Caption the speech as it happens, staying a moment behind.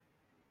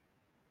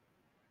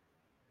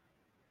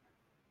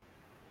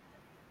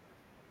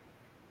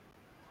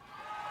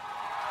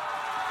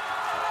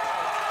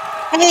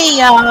Hey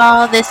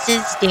y'all, this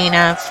is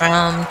Dana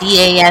from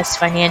DAS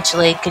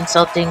Financial Aid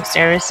Consulting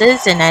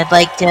Services, and I'd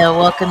like to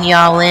welcome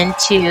y'all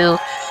into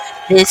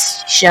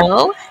this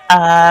show.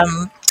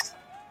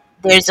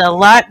 There's a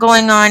lot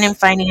going on in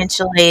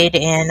financial aid,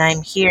 and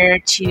I'm here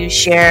to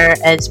share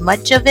as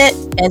much of it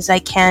as I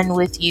can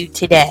with you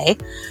today.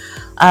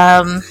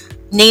 Um,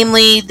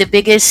 Namely, the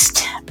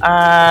biggest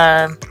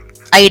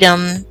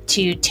item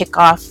to tick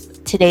off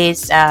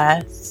today's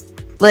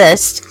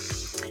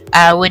list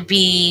would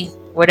be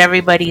what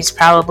everybody's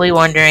probably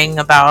wondering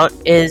about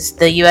is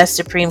the U.S.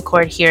 Supreme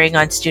Court hearing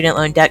on student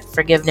loan debt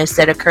forgiveness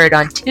that occurred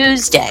on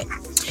Tuesday.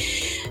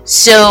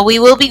 So we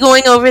will be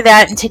going over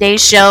that in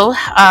today's show,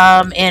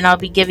 and I'll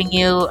be giving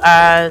you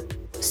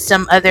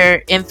some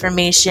other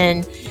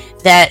information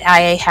that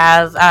I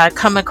have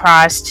come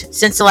across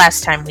since the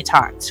last time we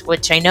talked,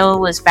 which I know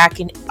was back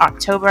in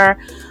October,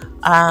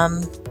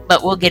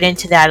 but we'll get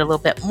into that a little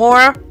bit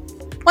more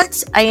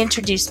once I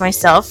introduce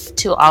myself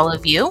to all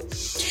of you.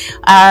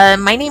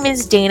 My name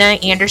is Dana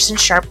Anderson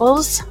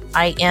Sharples.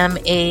 I am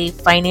a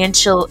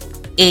financial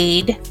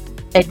aid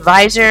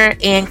advisor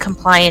and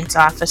compliance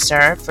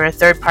officer for a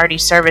third-party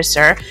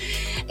servicer,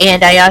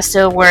 and I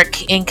also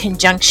work in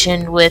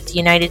conjunction with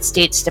United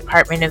States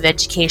Department of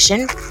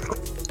Education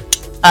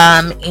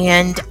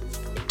and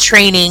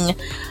training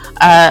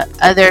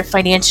other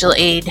financial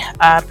aid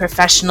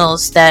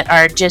professionals that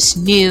are just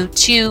new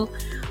to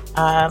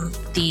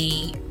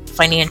the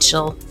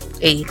financial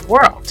aid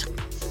world.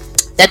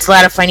 That's a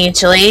lot of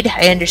financial aid.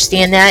 I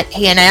understand that.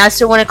 Hey, and I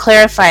also want to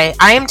clarify,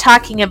 I am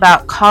talking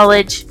about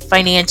college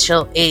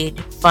financial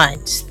aid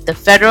funds, the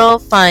federal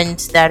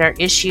funds that are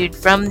issued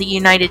from the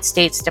United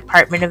States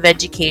Department of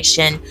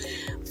Education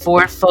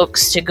for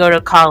folks to go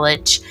to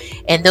college.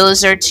 And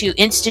those are to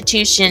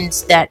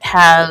institutions that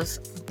have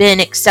been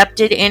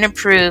accepted and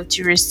approved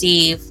to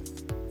receive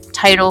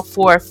Title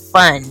IV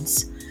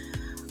funds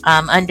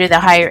under the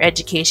Higher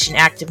Education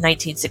Act of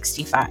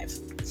 1965.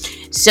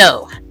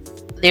 So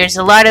there's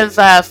a lot of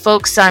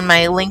folks on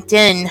my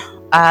LinkedIn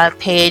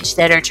page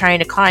that are trying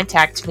to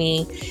contact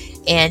me,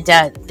 and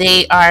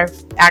they are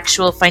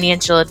actual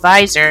financial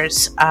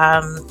advisors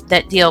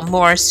that deal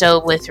more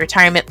so with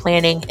retirement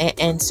planning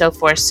and so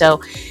forth.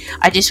 So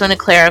I just want to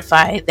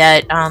clarify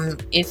that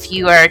if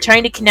you are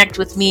trying to connect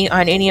with me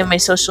on any of my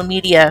social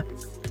media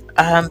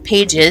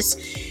pages,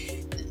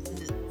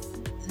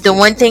 the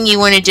one thing you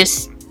want to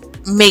just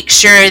make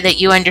sure that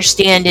you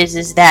understand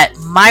is that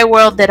my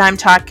world that I'm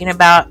talking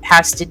about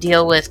has to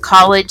deal with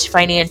college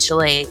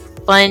financial aid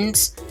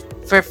funds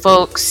for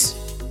folks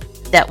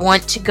that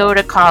want to go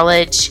to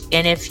college.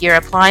 And if you're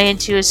applying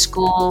to a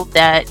school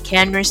that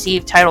can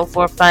receive Title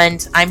IV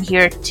funds, I'm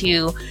here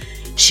to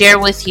share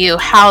with you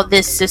how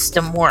this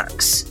system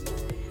works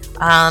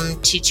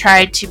to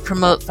try to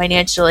promote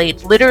financial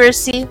aid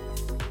literacy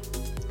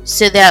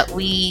so that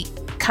we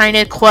kind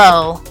of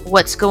quell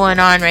what's going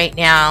on right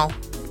now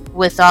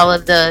with all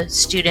of the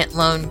student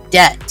loan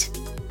debt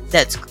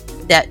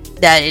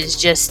that is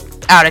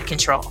just out of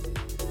control.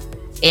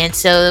 And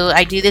so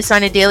I do this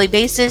on a daily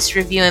basis,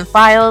 reviewing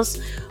files,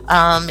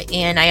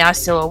 and I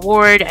also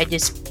award. I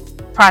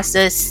just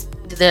process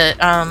the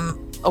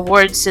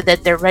awards so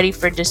that they're ready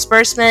for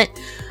disbursement.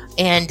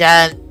 And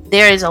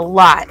there is a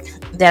lot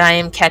that I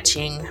am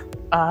catching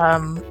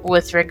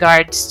with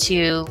regards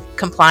to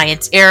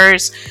compliance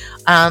errors,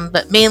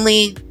 but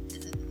mainly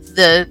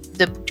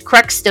the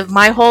crux of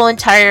my whole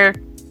entire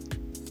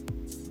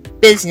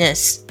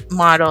business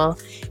model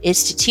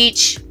is to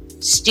teach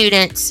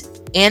students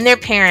and their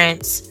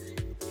parents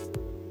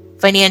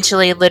financial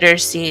aid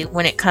literacy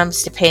when it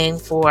comes to paying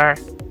for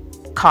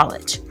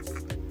college.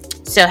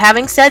 So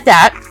having said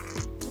that,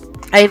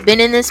 I've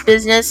been in this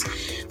business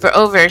for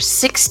over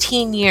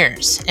 16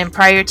 years, and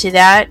prior to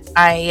that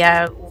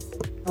I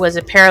was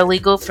a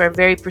paralegal for a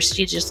very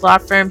prestigious law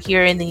firm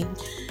here in the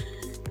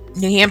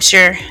New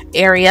Hampshire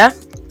area.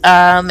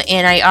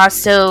 And I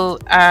also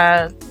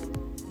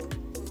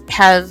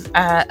have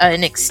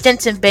an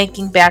extensive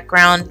banking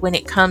background when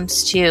it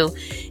comes to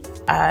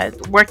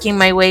working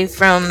my way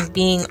from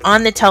being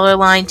on the teller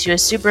line to a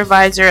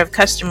supervisor of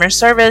customer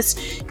service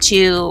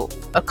to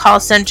a call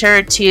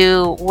center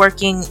to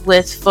working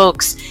with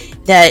folks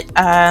that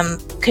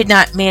could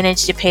not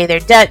manage to pay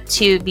their debt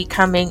to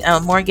becoming a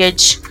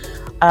mortgage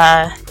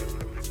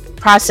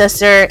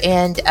processor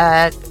and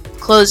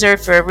closer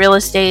for real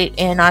estate,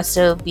 and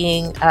also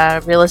being a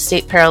real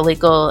estate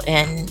paralegal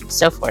and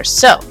so forth.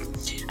 So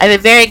I have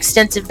a very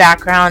extensive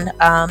background,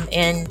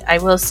 and I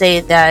will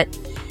say that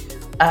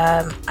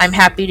I'm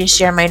happy to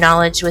share my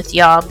knowledge with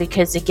y'all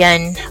because,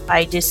 again,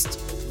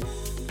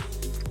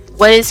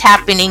 what is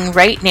happening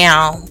right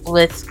now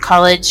with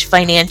college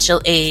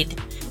financial aid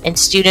and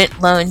student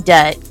loan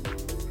debt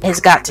has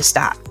got to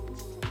stop.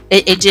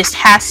 It just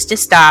has to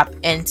stop,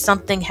 and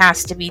something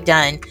has to be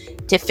done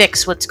to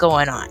fix what's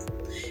going on.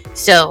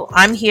 So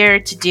I'm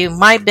here to do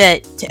my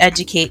bit to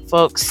educate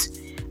folks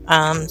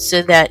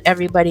so that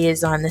everybody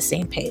is on the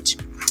same page.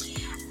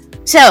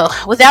 So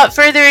without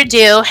further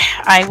ado,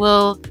 I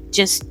will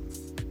just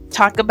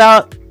talk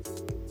about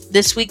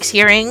this week's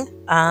hearing.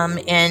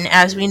 And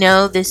as we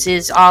know, this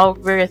is all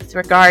with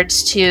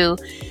regards to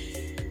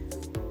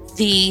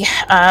the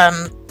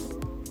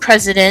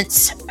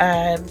president's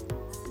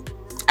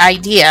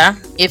idea,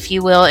 if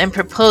you will, and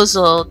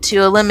proposal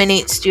to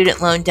eliminate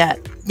student loan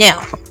debt.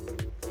 Now,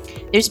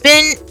 there's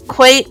been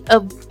quite a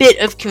bit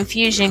of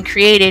confusion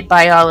created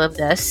by all of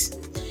this,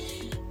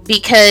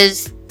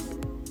 because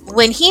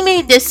when he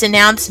made this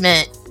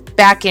announcement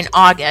back in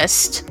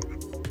August,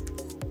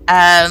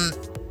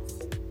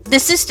 the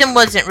system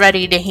wasn't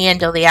ready to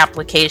handle the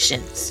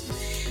applications.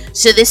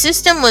 So the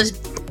system was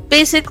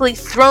basically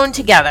thrown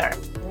together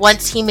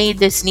once he made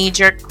this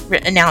knee-jerk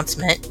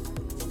announcement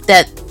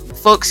that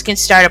folks can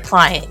start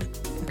applying,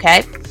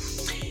 okay?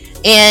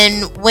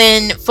 And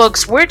when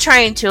folks were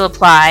trying to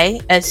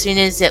apply, as soon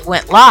as it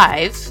went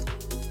live,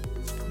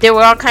 there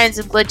were all kinds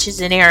of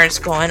glitches and errors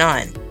going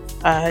on.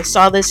 I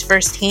saw this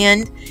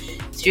firsthand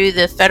through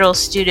the federal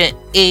student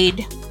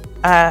aid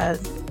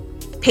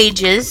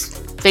pages,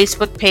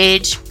 Facebook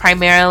page.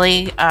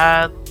 Primarily,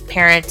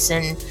 parents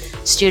and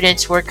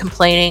students were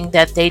complaining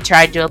that they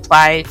tried to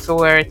apply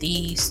for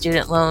the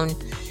student loan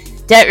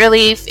debt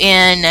relief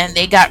and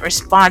they got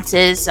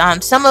responses.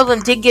 Some of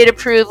them did get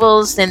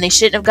approvals, then they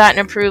shouldn't have gotten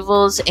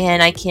approvals,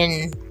 and I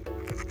can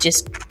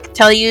just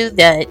tell you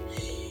that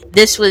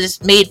this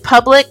was made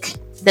public,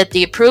 that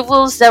the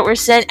approvals that were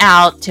sent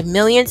out to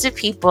millions of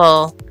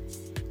people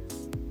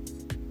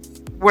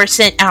were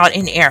sent out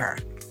in error.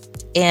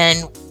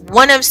 And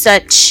one of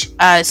such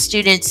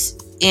students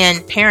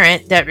and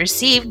parent that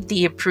received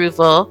the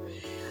approval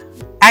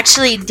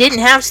actually didn't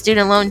have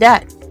student loan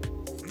debt.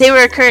 They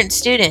were a current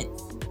student,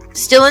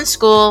 still in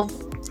school,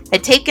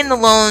 had taken the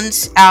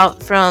loans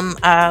out from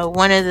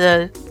one of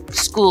the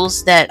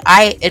schools that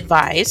I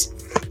advise.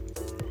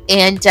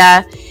 And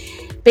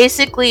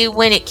basically,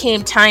 when it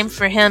came time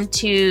for him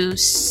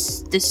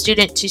the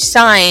student to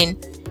sign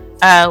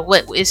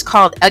what is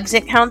called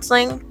exit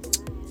counseling,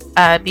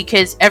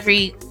 because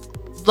every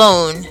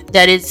loan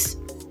that is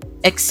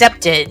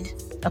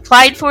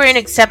applied for and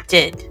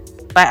accepted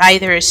by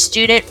either a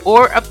student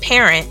or a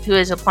parent who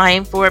is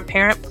applying for a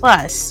Parent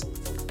Plus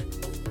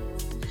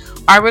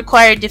are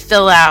required to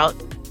fill out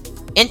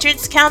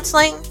entrance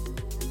counseling,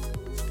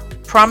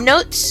 prom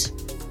notes,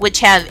 which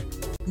have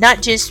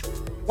not just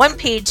one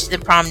page to the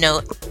prom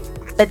note,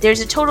 but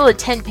there's a total of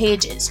 10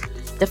 pages.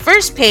 The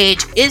first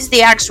page is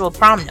the actual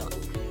prom note.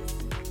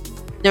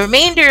 The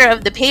remainder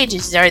of the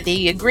pages are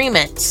the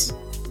agreements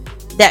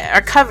that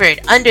are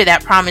covered under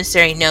that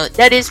promissory note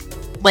that is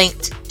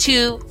linked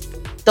to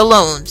the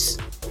loans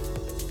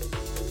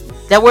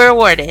that were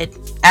awarded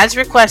as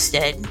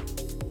requested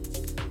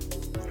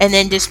and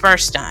then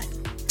dispersed on.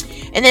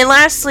 And then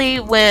lastly,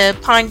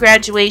 upon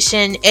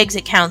graduation,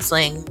 exit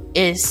counseling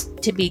is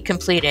to be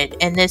completed.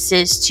 And this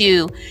is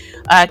to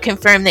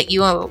confirm that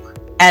you,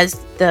 as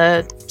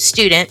the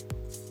student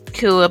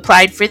who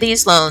applied for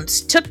these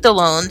loans, took the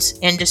loans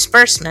and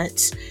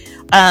disbursements,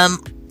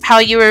 how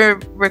you were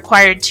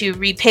required to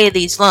repay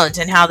these loans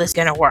and how this is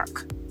going to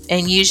work.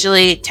 And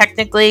usually,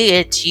 technically,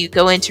 it's you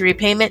go into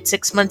repayment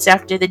 6 months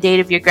after the date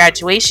of your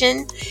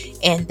graduation,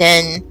 and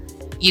then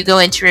you go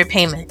into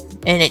repayment.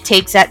 And it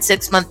takes that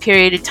 6-month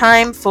period of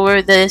time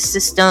for the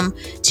system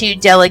to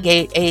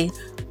delegate a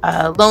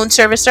loan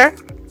servicer,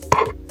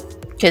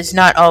 because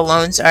not all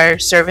loans are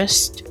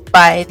serviced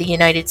by the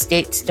United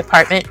States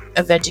Department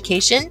of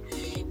Education.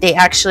 They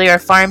actually are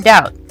farmed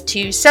out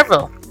to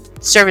several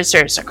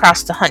servicers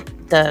across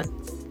the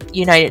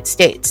United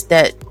States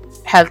that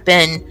have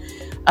been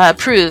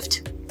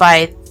approved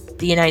by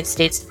the United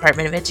States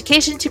Department of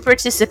Education to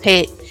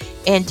participate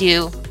and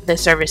do the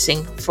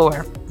servicing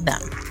for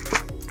them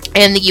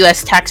and the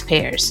U.S.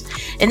 taxpayers.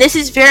 And this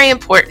is very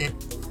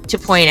important to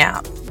point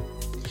out.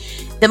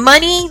 The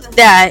money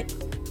that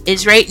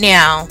is right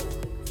now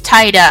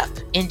tied up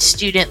in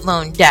student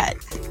loan debt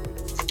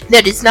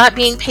that is not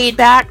being paid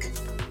back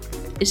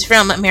is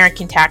from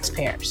American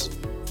taxpayers.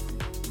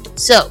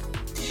 So,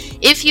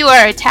 if you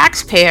are a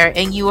taxpayer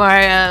and you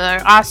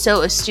are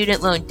also a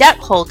student loan debt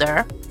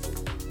holder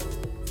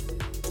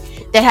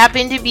that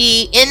happen to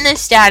be in the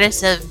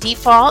status of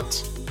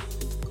default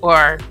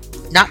or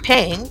not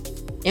paying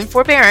in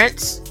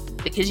forbearance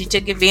because you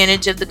took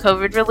advantage of the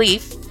COVID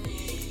relief,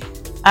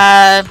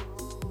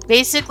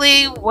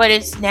 basically what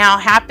is now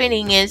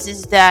happening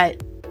is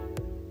that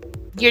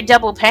you're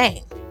double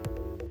paying,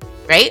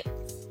 right?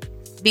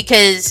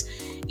 Because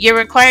you're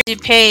required to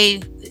pay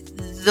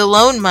the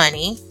loan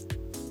money,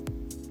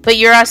 but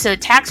you're also a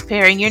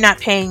taxpayer and you're not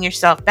paying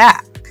yourself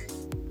back,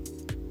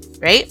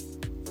 right?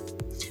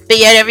 But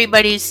yet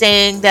everybody's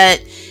saying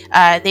that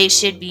they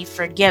should be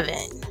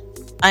forgiven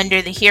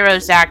under the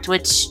HEROES Act,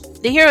 which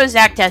the HEROES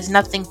Act has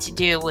nothing to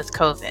do with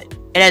COVID.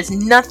 It has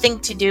nothing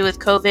to do with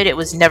COVID. It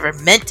was never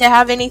meant to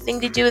have anything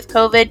to do with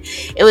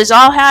COVID. It was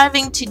all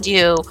having to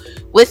do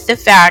with the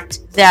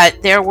fact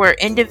that there were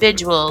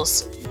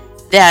individuals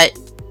that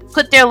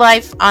put their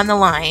life on the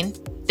line,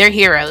 they're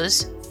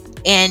heroes,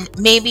 and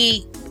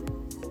maybe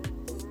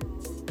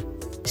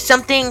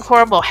something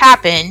horrible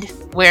happened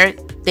where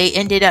they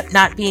ended up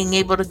not being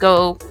able to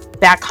go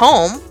back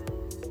home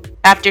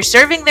after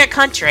serving their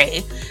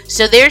country,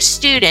 so their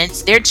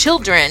students, their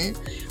children,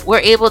 were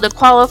able to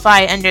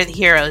qualify under the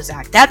HEROES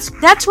Act. That's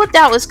what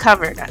that was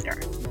covered under.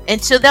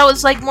 And so that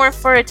was like more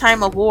for a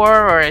time of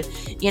war, or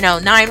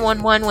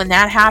 911 when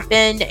that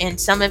happened. And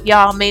some of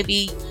y'all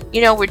maybe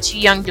were too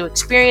young to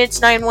experience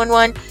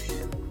 911.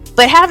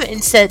 But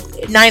having said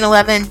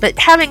 9/11, but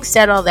having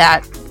said all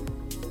that,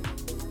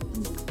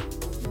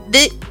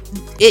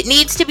 it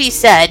needs to be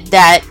said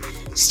that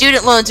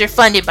student loans are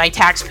funded by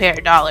taxpayer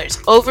dollars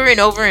over and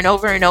over and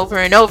over and over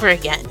and over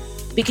again.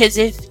 Because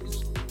if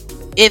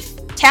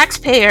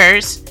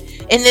taxpayers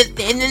and then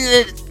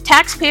the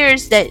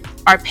taxpayers that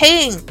are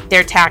paying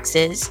their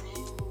taxes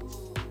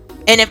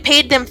and have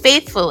paid them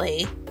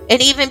faithfully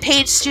and even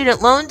paid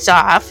student loans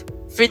off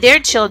for their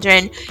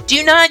children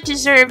do not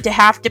deserve to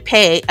have to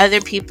pay other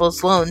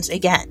people's loans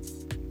again.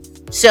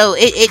 So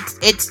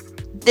it's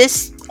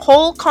this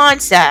whole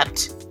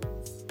concept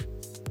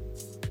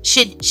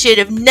should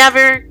have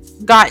never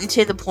gotten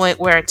to the point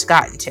where it's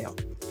gotten to.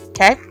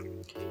 Okay?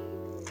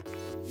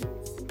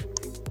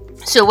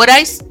 So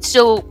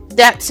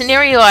that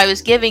scenario I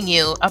was giving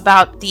you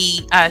about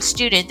the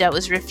student that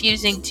was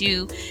refusing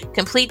to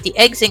complete the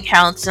exit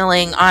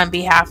counseling on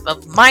behalf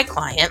of my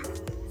client,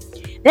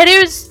 that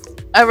is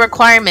a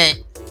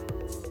requirement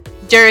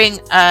during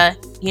a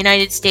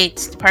United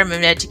States Department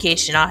of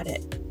Education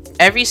audit.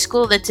 Every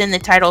school that's in the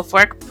Title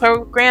IV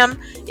program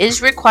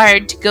is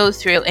required to go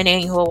through an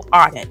annual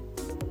audit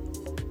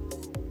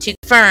to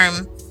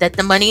confirm that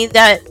the money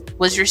that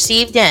was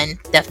received in,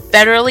 the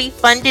federally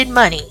funded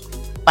money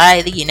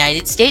by the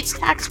United States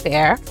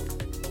taxpayer,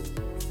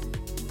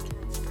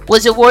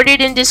 was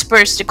awarded and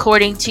dispersed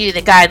according to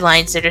the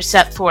guidelines that are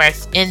set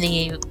forth in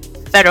the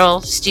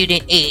Federal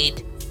Student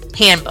Aid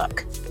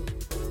Handbook.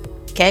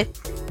 Okay?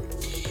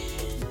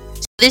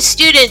 This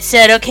student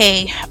said,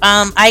 okay,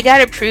 I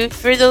got approved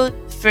for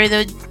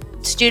the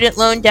student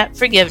loan debt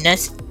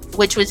forgiveness,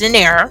 which was an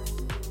error,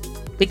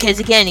 because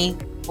again, he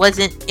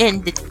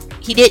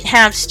didn't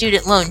have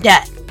student loan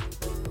debt.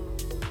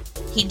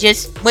 He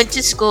just went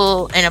to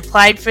school and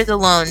applied for the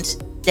loans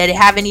that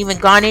haven't even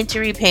gone into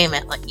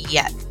repayment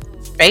yet,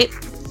 right?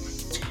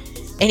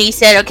 And he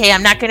said, okay,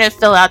 I'm not going to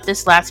fill out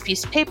this last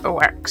piece of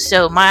paperwork.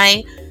 So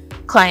my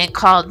client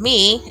called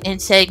me and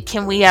said,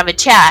 can we have a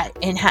chat,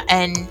 and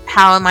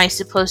how am I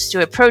supposed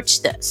to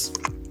approach this?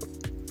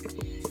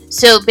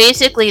 So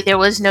basically there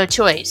was no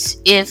choice.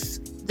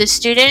 If the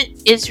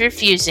student is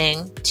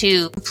refusing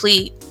to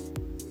complete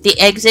the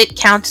exit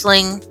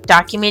counseling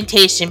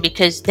documentation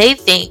because they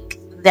think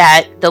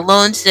that the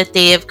loans that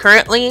they have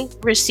currently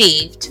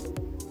received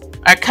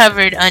are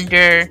covered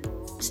under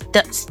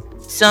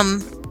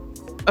some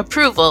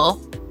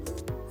approval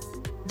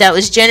that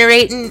was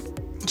generated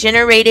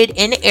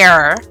in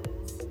error,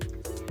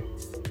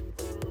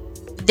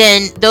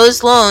 then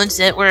those loans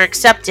that were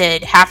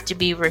accepted have to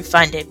be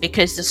refunded,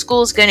 because the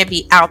school's going to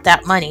be out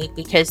that money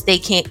because they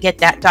can't get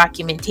that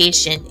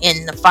documentation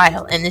in the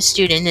file, and the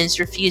student is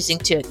refusing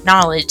to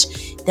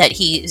acknowledge that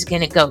he is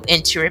going to go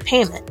into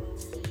repayment.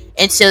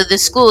 And so the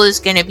school is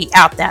going to be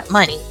out that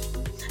money.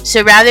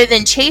 So rather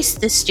than chase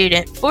the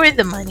student for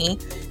the money,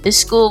 the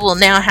school will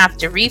now have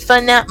to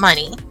refund that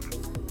money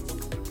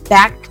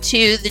back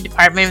to the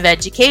Department of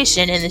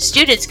Education, and the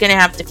student's going to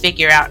have to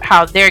figure out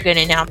how they're going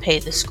to now pay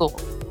the school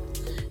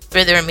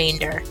for the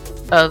remainder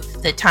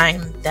of the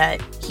time that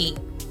he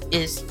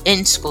is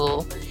in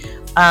school.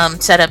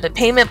 Set up a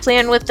payment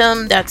plan with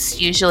them.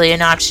 That's usually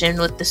an option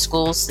with the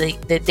schools,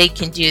 that they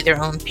can do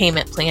their own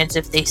payment plans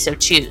if they so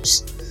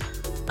choose.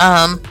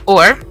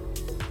 Or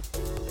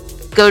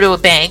go to a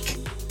bank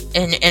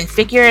and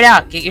figure it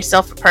out. Get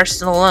yourself a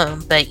personal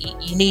loan, but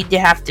you need to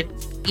have to,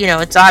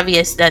 it's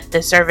obvious that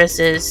the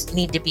services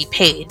need to be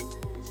paid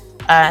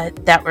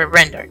that were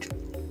rendered.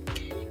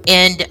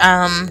 And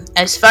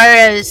as far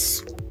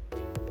as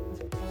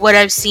what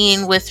I've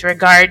seen with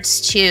regards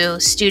to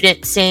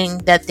students saying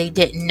that they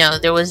didn't know,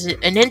 there was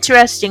an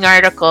interesting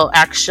article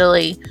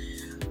actually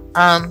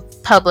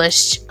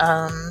published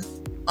on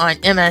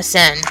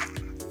MSN,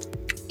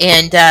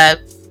 and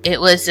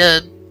it was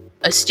a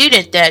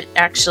student that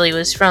actually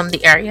was from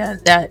the area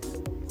that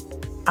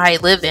I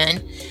live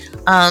in,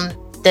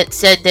 that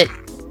said that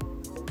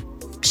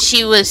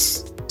she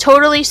was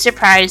totally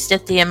surprised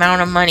at the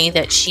amount of money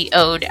that she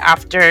owed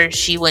after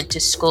she went to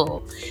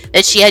school,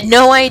 that she had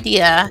no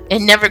idea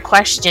and never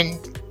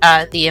questioned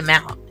the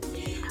amount.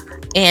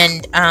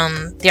 And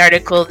the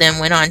article then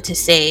went on to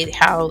say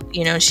how,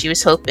 she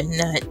was hoping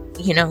that,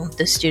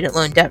 the student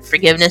loan debt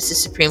forgiveness, the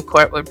Supreme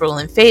Court would rule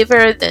in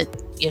favor, that,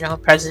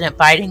 President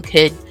Biden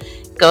could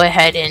go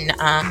ahead and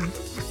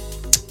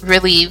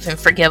relieve and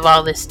forgive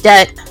all this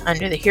debt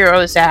under the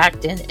HEROES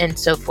Act and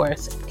so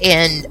forth.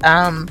 And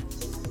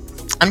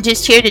I'm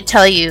just here to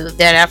tell you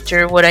that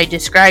after what I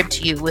described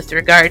to you with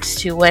regards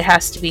to what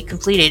has to be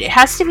completed, it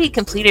has to be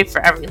completed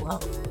for every loan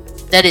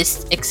that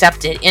is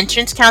accepted.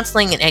 Entrance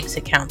counseling and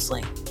exit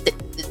counseling.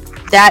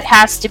 That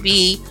has to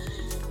be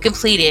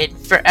completed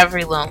for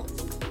every loan.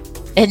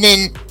 And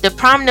then the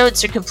prom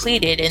notes are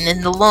completed, and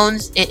then the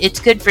loans, it's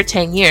good for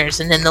 10 years,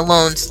 and then the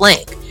loans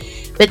link.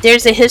 But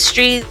there's a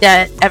history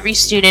that every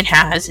student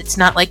has. It's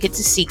not like it's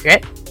a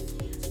secret.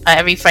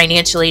 Every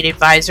financial aid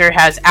advisor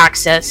has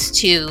access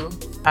to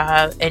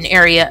an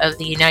area of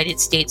the United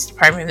States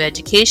Department of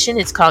Education.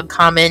 It's called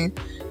Common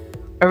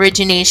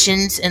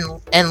Originations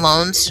and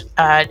Loans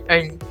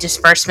and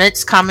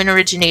Disbursements. Common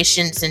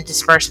Originations and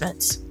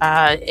Disbursements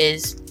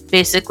is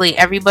basically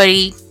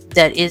everybody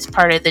that is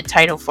part of the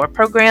Title IV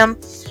program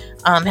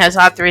has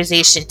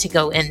authorization to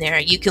go in there.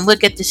 You can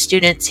look at the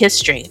student's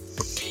history.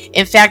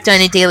 In fact, on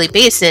a daily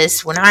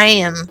basis, when I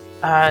am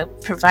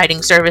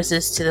providing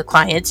services to the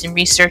clients and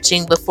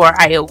researching before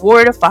I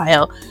award a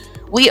file,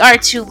 we are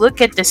to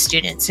look at the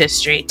student's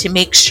history to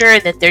make sure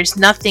that there's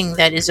nothing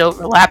that is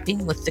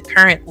overlapping with the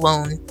current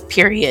loan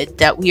period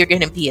that we are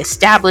going to be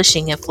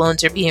establishing if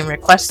loans are being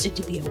requested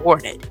to be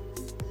awarded.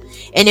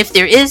 And if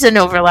there is an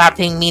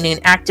overlapping,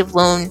 meaning active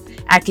loan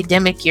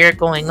academic year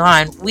going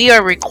on, we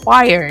are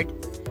required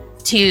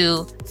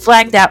to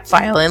flag that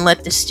file and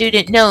let the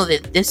student know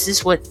that this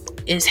is what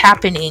is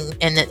happening,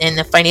 and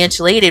the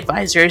financial aid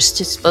advisor is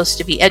supposed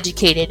to be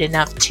educated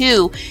enough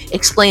to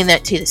explain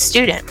that to the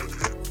student.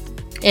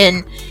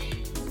 And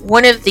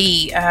one of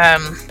the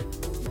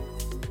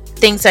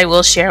things I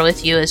will share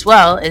with you as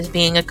well as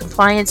being a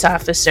compliance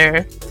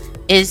officer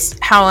is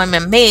how I'm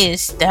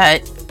amazed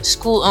that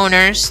school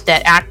owners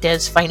that act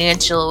as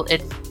financial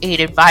aid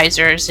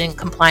advisors and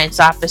compliance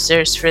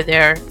officers for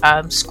their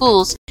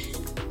schools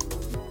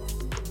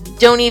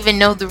don't even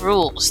know the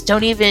rules,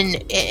 don't even,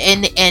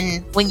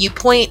 and when you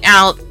point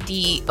out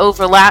the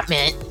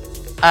overlapment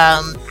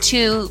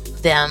to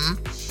them,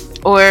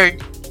 or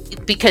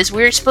because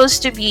we're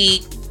supposed to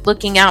be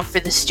looking out for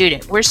the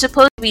student, we're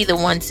supposed to be the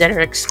ones that are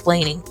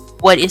explaining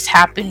what is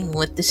happening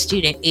with the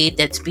student aid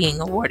that's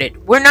being awarded.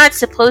 We're not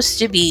supposed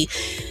to be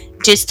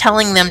just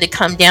telling them to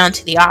come down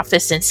to the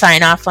office and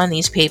sign off on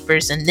these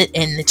papers and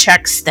the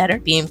checks that are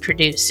being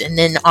produced, and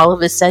then all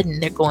of a sudden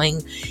they're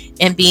going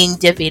and being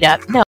divvied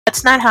up. No,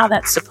 that's not how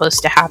that's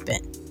supposed to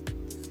happen.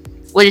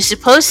 What is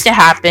supposed to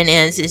happen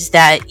is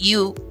that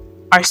you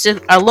are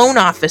a loan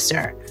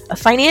officer. A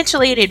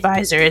financial aid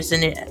advisor is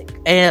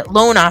a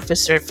loan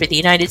officer for the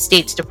United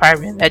States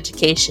Department of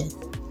Education.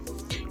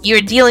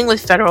 You're dealing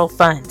with federal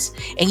funds,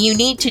 and you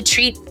need to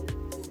treat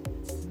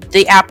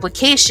the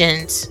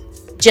applications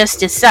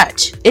just as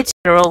such. It's a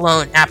federal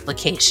loan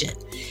application.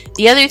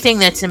 The other thing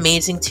that's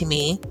amazing to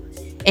me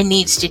and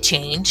needs to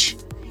change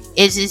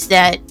is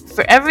that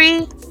for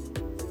every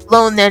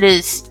loan that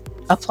is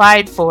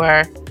applied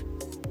for,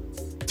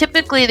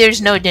 typically there's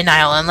no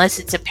denial unless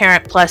it's a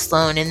Parent Plus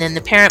loan, and then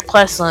the Parent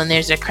Plus loan,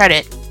 there's a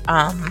credit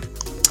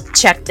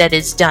check that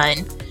is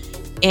done,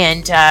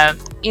 and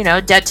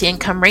debt to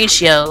income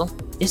ratio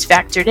is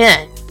factored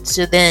in.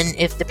 So then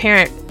if the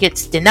parent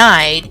gets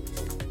denied,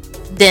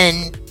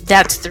 then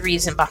that's the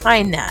reason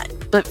behind that.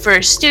 But for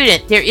a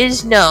student, there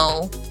is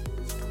no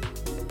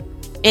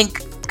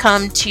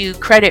income to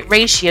credit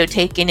ratio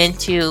taken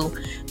into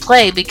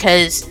play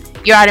because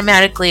you're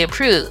automatically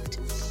approved.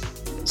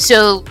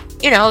 So,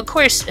 of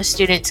course, a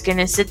student's going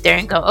to sit there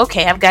and go,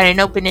 okay, I've got an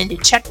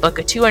open-ended checkbook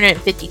of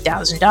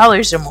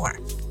 $250,000 or more.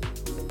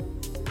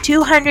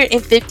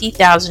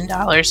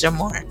 $250,000 or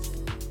more.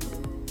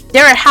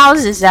 There are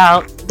houses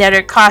out that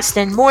are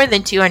costing more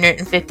than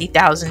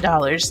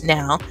 $250,000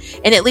 now,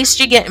 and at least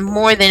you're getting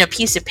more than a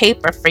piece of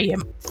paper for your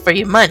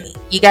money.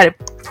 You got a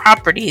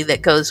property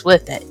that goes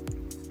with it.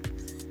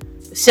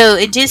 So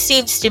it just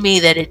seems to me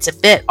that it's a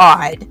bit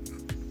odd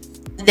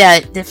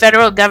that the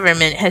federal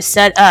government has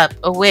set up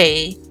a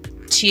way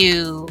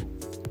to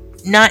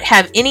not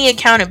have any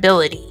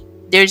accountability.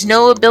 There's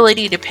no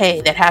ability to pay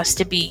that has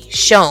to be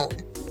shown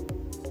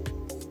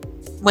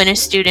when a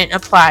student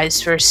applies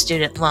for a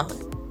student loan.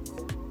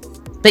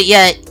 But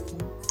yet,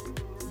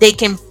 they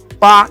can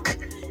balk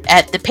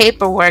at the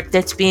paperwork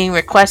that's being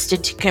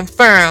requested to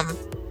confirm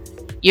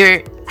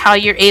how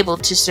you're able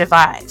to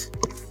survive.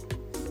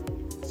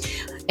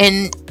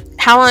 And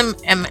how I'm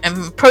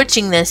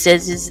approaching this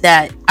is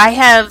that I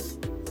have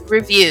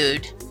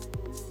reviewed,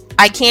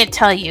 I can't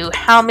tell you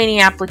how many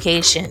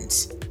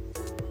applications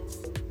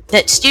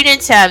that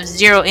students have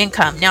zero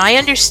income. Now, I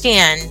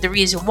understand the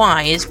reason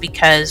why is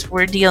because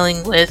we're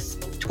dealing with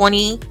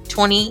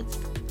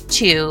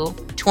 2022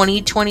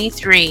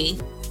 2023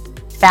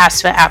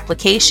 FAFSA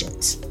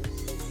applications.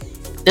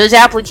 Those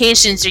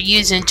applications are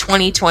using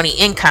 2020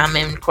 income,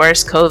 and of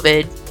course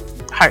COVID,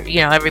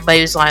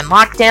 everybody was on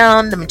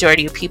lockdown, the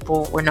majority of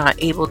people were not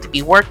able to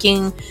be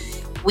working.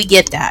 We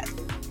get that.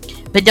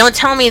 But don't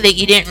tell me that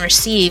you didn't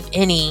receive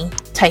any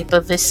type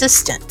of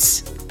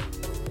assistance.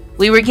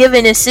 We were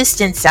given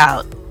assistance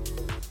out.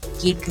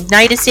 The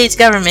United States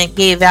government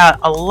gave out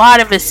a lot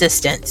of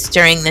assistance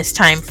during this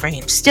time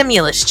frame.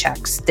 Stimulus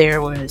checks.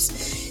 There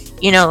was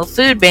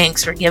food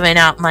banks were giving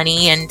out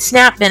money, and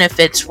SNAP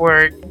benefits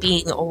were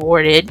being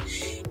awarded.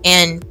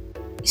 And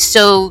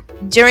so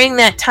during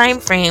that time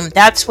frame,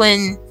 that's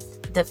when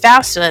the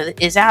FAFSA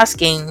is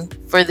asking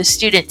for the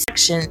student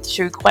section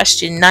through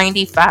question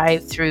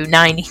 95 through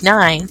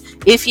 99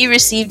 if you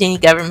received any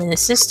government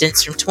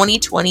assistance from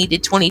 2020 to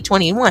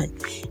 2021.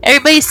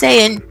 Everybody's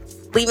saying,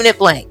 leaving it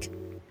blank.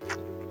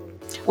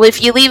 Well,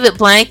 if you leave it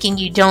blank and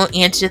you don't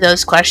answer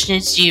those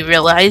questions, do you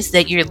realize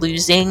that you're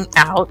losing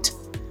out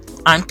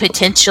on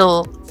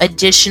potential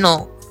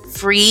additional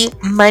free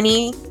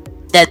money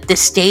that the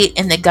state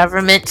and the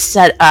government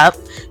set up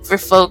for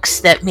folks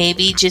that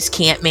maybe just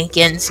can't make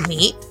ends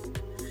meet?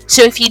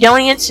 So if you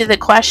don't answer the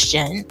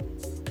question,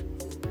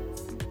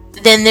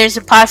 then there's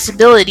a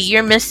possibility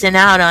you're missing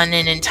out on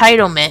an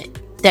entitlement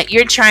that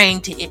you're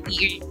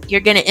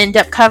going to end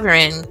up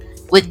covering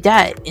with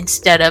debt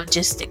instead of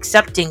just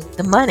accepting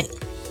the money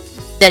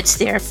that's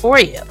there for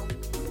you.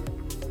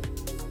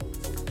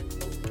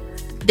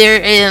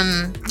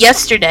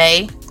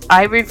 Yesterday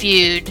I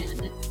reviewed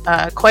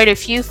quite a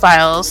few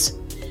files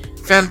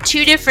from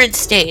 2 different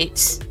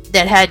states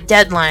that had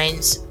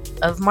deadlines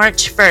of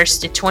March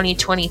 1st of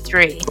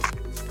 2023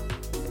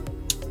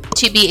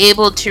 to be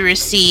able to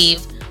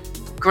receive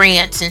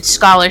grants and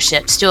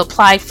scholarships, to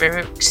apply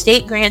for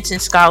state grants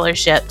and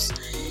scholarships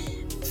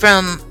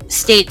from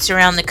states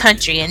around the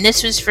country. And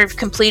this was for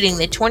completing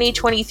the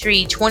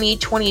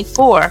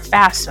 2023-2024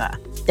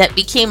 FAFSA that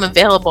became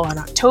available on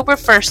October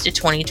 1st of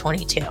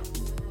 2022.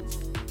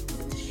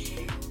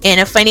 And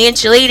a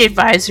financial aid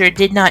advisor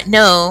did not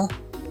know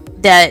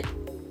that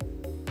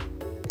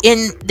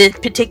in the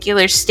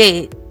particular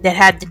state that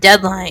had the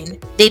deadline,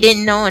 they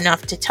didn't know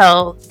enough to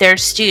tell their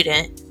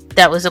student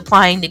that was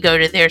applying to go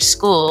to their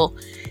school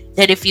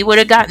that if you would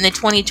have gotten the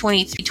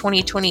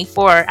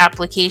 2023-2024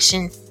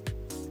 application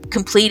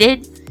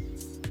completed,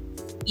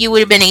 you would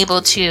have been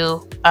able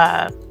to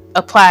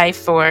apply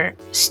for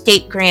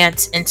state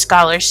grants and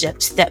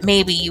scholarships that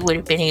maybe you would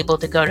have been able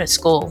to go to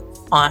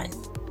school on.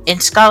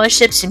 And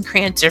scholarships and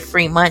grants are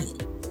free money.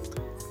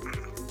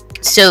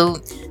 So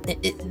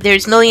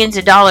there's millions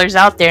of dollars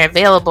out there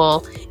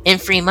available in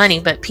free money,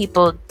 but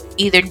people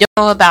either don't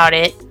know about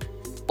it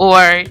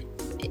or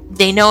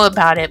they know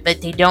about it,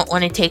 but they don't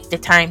want to take the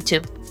time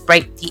to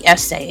write the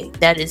essay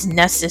that is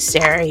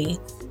necessary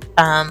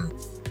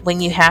when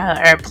you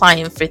are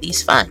applying for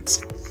these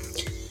funds.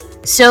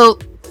 So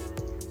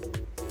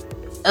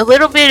a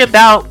little bit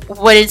about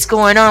what is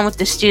going on with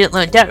the student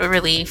loan debt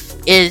relief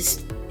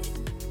is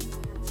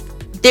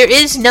there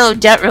is no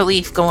debt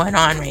relief going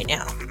on right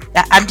now.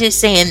 I'm just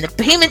saying the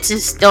payments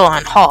is still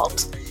on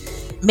halt.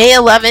 May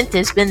 11th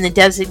has been the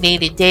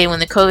designated day when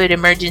the COVID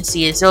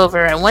emergency is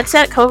over, and once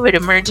that COVID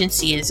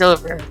emergency is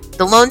over,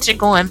 the loans are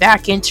going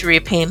back into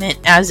repayment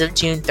as of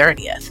June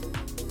 30th.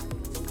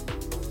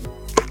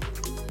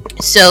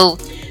 So,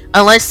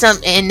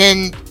 and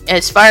then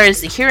as far as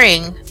the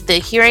hearing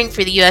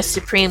for the U.S.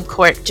 Supreme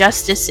Court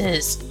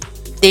justices,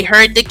 they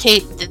heard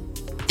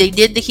they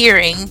did the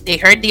hearing, they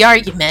heard the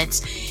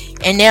arguments,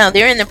 and now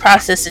they're in the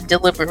process of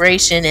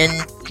deliberation,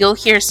 and you'll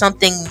hear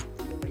something.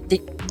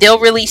 They'll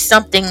release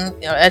something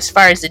as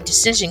far as the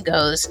decision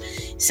goes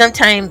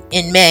sometime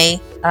in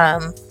May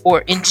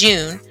or in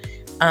June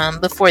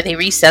before they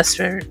recess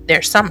for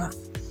their summer.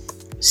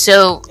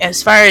 So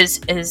as far as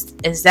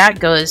that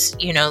goes,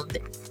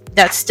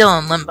 that's still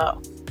in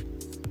limbo.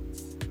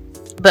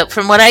 But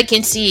from what I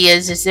can see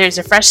is there's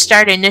a Fresh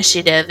Start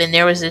initiative, and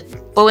there was a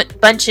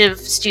bunch of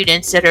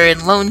students that are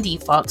in loan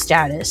default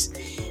status.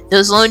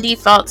 Those loan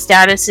default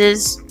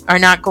statuses are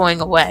not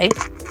going away.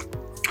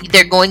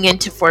 They're going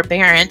into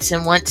forbearance,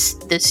 and once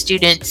the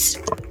students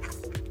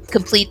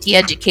complete the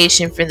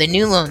education for the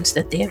new loans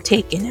that they have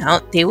taken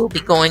out, they will be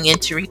going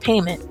into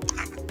repayment.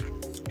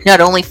 Not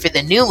only for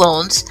the new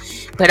loans,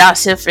 but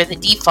also for the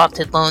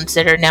defaulted loans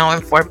that are now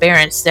in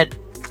forbearance that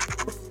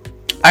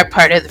are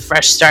part of the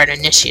Fresh Start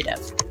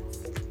initiative.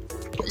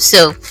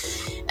 So,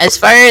 as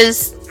far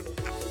as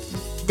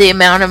the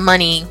amount of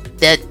money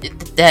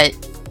that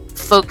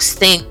folks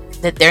think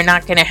that they're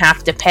not going to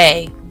have to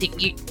pay,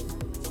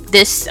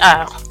 this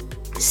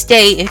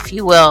stay, if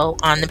you will,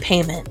 on the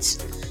payments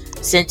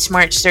since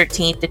March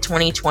 13th of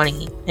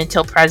 2020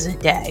 until present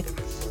day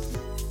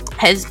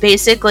has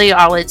basically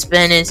all it's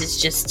been is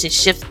just to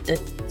shift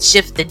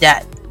the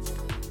debt,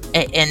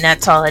 and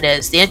that's all it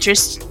is. The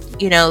interest,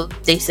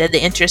 they said the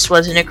interest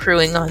wasn't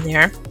accruing on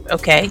there.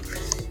 Okay,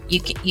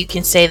 you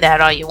can say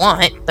that all you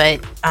want,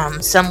 but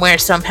somewhere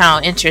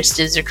somehow interest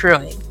is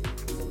accruing.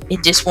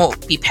 It just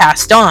won't be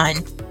passed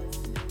on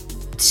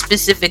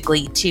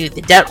specifically to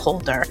the debt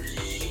holder.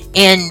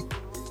 And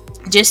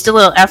just a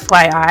little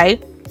FYI,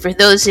 for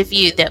those of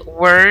you that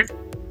were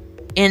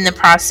in the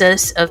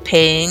process of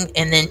paying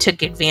and then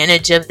took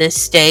advantage of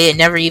this stay and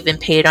never even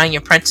paid on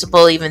your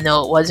principal, even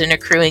though it wasn't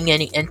accruing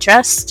any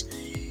interest,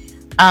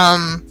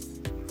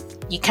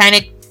 you kind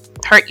of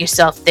hurt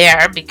yourself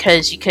there,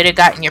 because you could have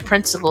gotten your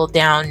principal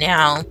down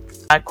now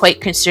quite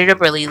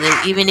considerably.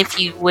 Even if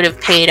you would have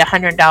paid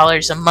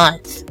 $100 a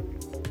month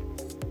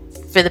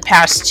for the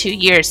past 2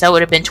 years, that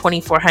would have been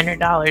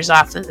 $2,400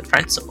 off of the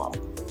principal.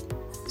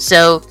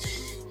 So,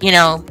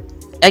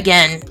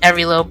 again,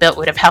 every little bit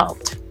would have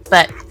helped.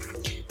 But,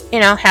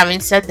 having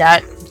said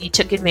that, you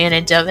took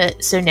advantage of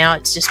it, so now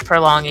it's just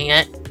prolonging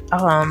it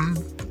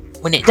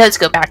when it does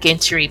go back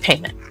into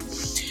repayment.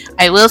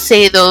 I will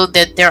say, though,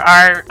 that there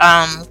are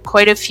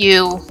quite a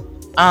few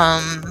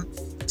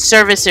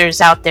servicers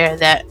out there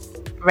that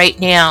right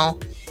now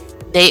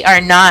they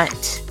are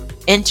not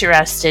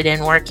interested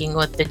in working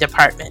with the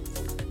department,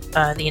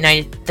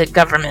 the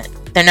government.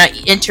 They're not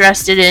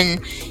interested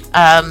in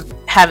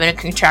having a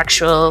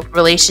contractual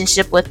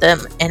relationship with them.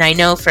 And I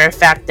know for a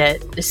fact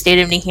that the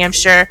state of New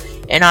Hampshire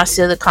and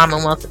also the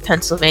Commonwealth of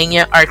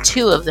Pennsylvania are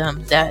two of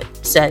them that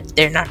said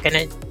they're not going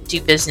to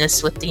do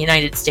business with the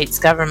United States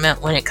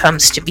government when it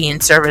comes to being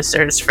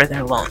servicers for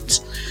their loans.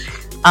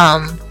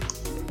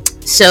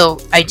 So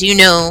I do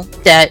know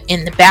that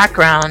in the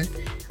background,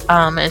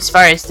 as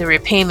far as the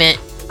repayment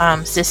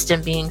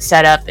system being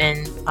set up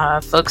and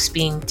folks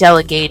being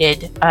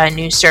delegated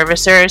new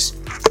servicers,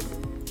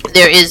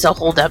 there is a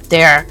holdup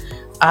there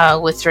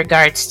with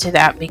regards to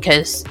that,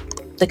 because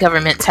the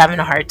government's having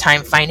a hard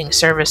time finding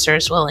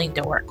servicers willing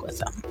to work with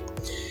them.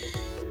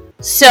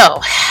 So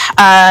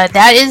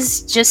that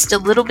is just a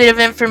little bit of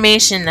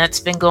information that's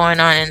been going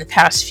on in the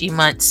past few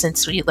months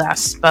since we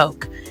last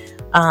spoke.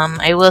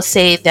 I will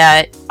say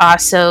that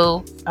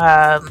also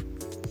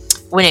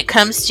when it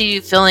comes to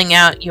filling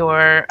out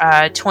your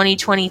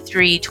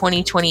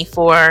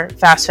 2023-2024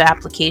 FAFSA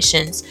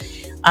applications,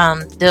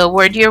 the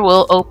award year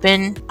will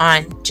open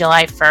on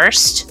July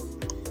 1st,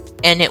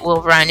 and it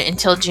will run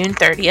until June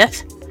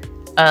 30th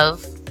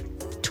of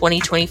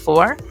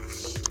 2024.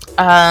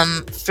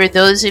 For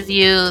those of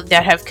you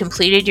that have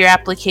completed your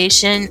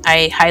application,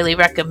 I highly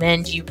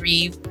recommend you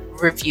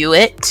review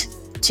it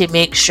to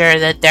make sure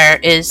that there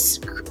is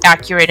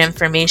accurate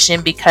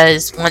information,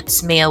 because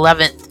once May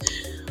 11th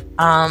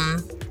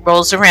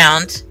rolls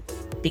around,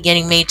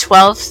 beginning May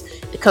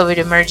 12th, the COVID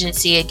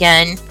emergency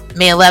again.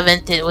 May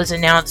 11th, it was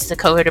announced the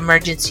COVID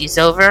emergency is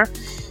over,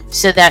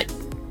 so that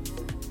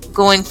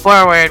going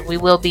forward, we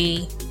will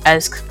be,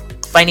 as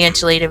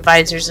financial aid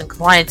advisors and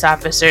compliance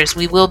officers,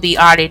 we will be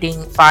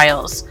auditing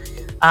files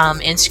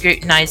and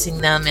scrutinizing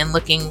them and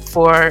looking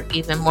for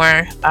even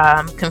more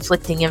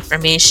conflicting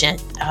information.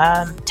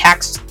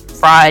 Tax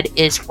fraud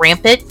is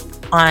rampant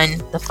on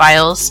the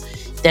files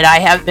that I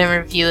have been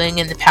reviewing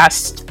in the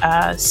past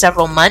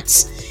several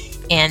months.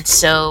 And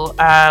so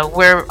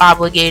we're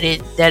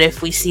obligated that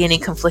if we see any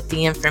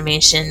conflicting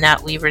information,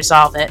 that we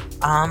resolve it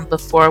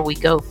before we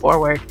go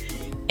forward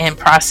and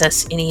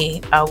process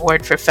any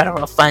award for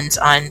federal funds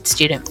on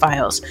student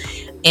files.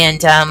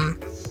 And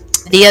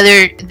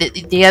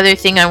the other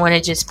thing I want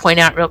to just point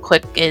out real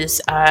quick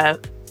is,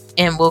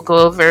 and we'll go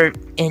over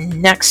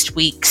in next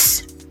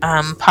week's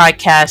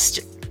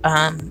podcast,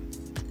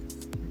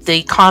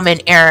 the common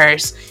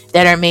errors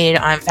that are made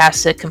on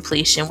FAFSA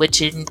completion,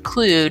 which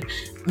include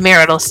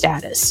marital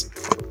status.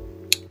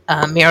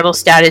 Marital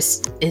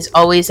status is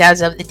always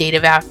as of the date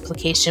of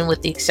application,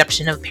 with the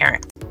exception of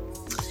parent.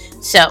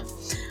 So,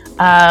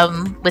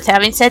 with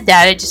having said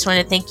that, I just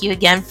want to thank you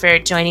again for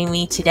joining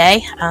me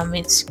today.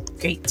 It's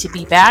great to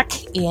be back,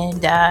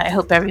 and I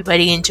hope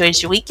everybody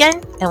enjoys your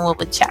weekend, and we'll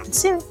be chatting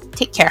soon.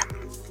 Take care.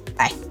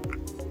 Bye.